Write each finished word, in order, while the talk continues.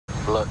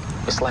Look,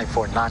 it's like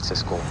Fort Knox at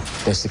school.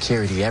 There's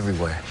security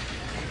everywhere.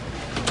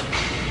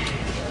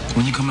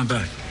 When you coming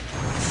back?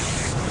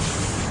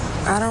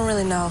 I don't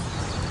really know.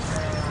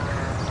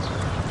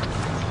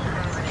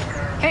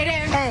 Hey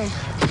there. Hey.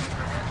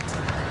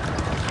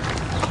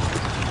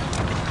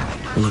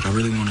 Look, I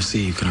really want to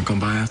see you. Can I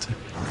come by after?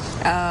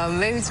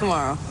 Maybe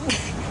tomorrow.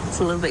 It's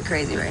a little bit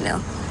crazy right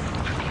now.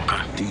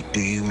 Okay. Do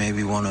you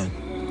maybe want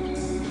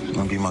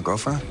to be my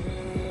girlfriend?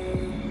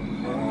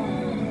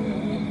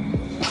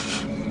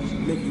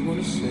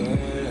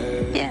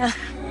 Yeah.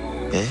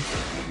 Yeah?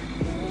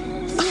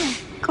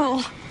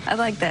 Cool. I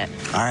like that.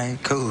 All right,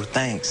 cool,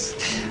 thanks.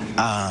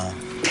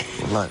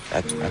 Look,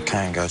 I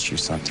kind of got you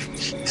something.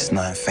 It's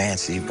not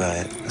fancy,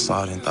 but that's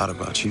all I didn't thought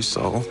about you,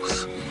 so.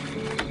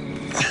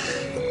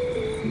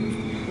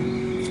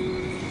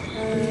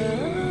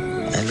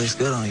 It looks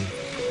good on you.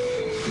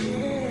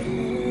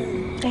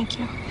 Thank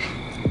you.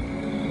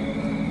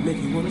 Make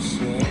you wanna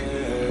say.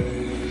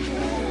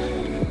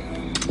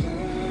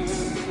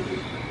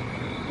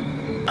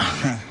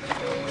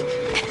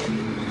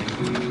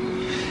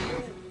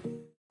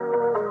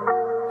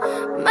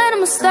 Made a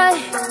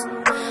mistake,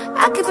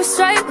 I keep it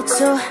straight with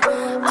you.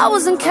 I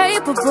was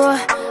incapable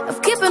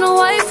of keeping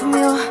away from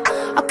you.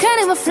 I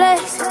can't even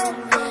flex,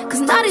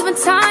 cause not even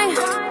time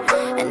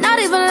and not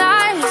even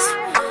lies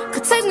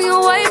could take me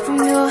away from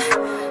you.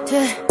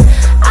 Yeah,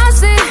 I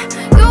see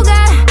you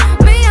got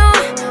me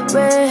on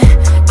red.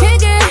 Can't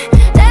get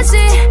that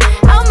shit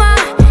out my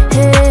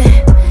head.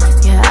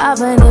 Yeah, I've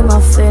been in my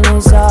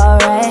feelings,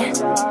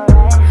 alright.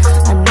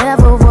 I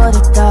never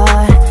would've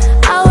thought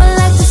I would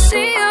like to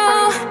see you.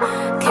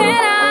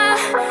 Can I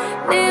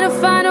need to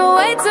find a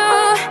way to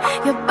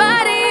your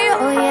body?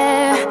 Oh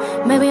yeah,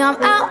 maybe I'm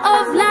out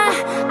of line,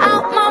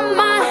 out my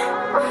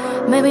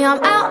mind. Maybe I'm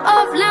out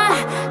of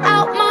line,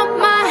 out my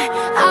mind.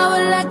 I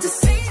would like to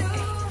see you.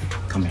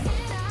 Come here.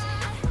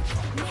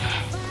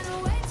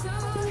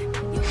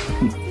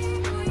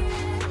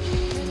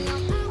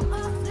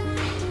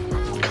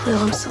 Khalil,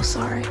 I'm so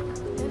sorry.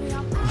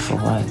 For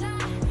what?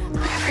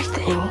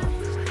 Everything.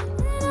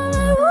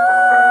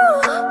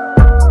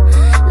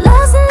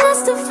 Lost and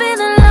lost to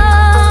feeling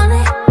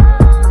lonely.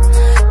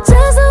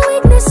 Just a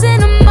weakness in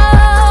the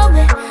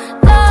moment.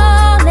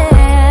 Lonely.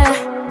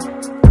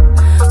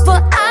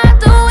 But I'll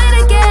do it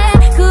again,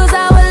 cause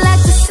I would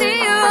like to see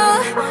you.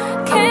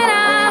 Can I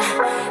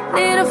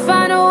need to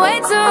find a way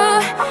to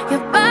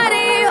your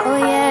body? Oh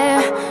yeah,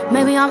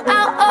 maybe I'm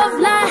out of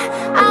line,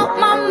 out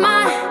my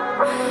mind.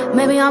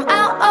 Maybe I'm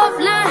out of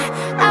line,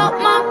 out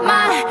my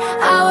mind.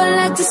 I would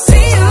like to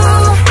see you.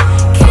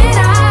 Can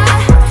I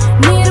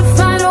need to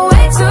find a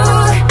way to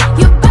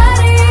your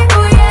body?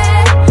 Oh yeah.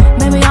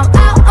 Maybe I'm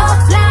out of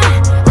line,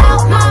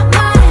 out my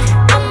mind,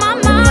 out my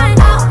mind,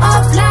 out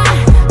of line,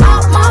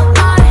 out my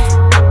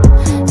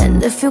mind. And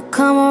if you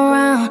come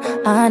around,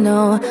 I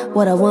know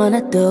what I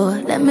wanna do.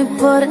 Let me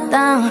put it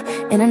down,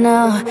 and I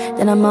know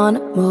that I'm on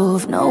the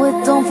move. No,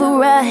 it don't feel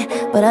right,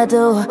 but I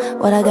do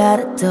what I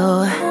gotta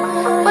do.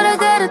 What I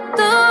gotta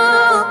do,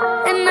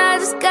 and I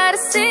just gotta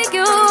see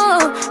you.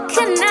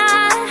 Can I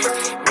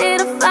need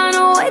to find a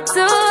way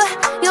to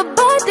your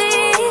body?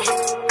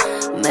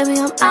 Maybe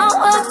I'm out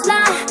of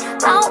line,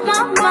 out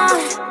my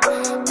mind.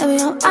 Maybe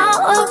I'm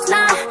out of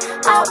line,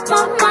 out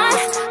my mind.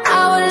 I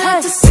would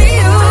like to see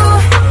you.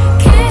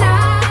 Can I?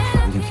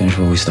 We can finish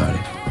where we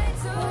started,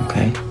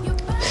 okay?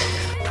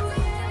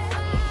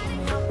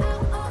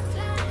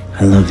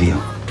 I love you.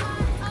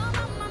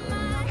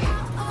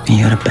 And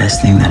you're the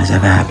best thing that has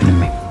ever happened to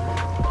me.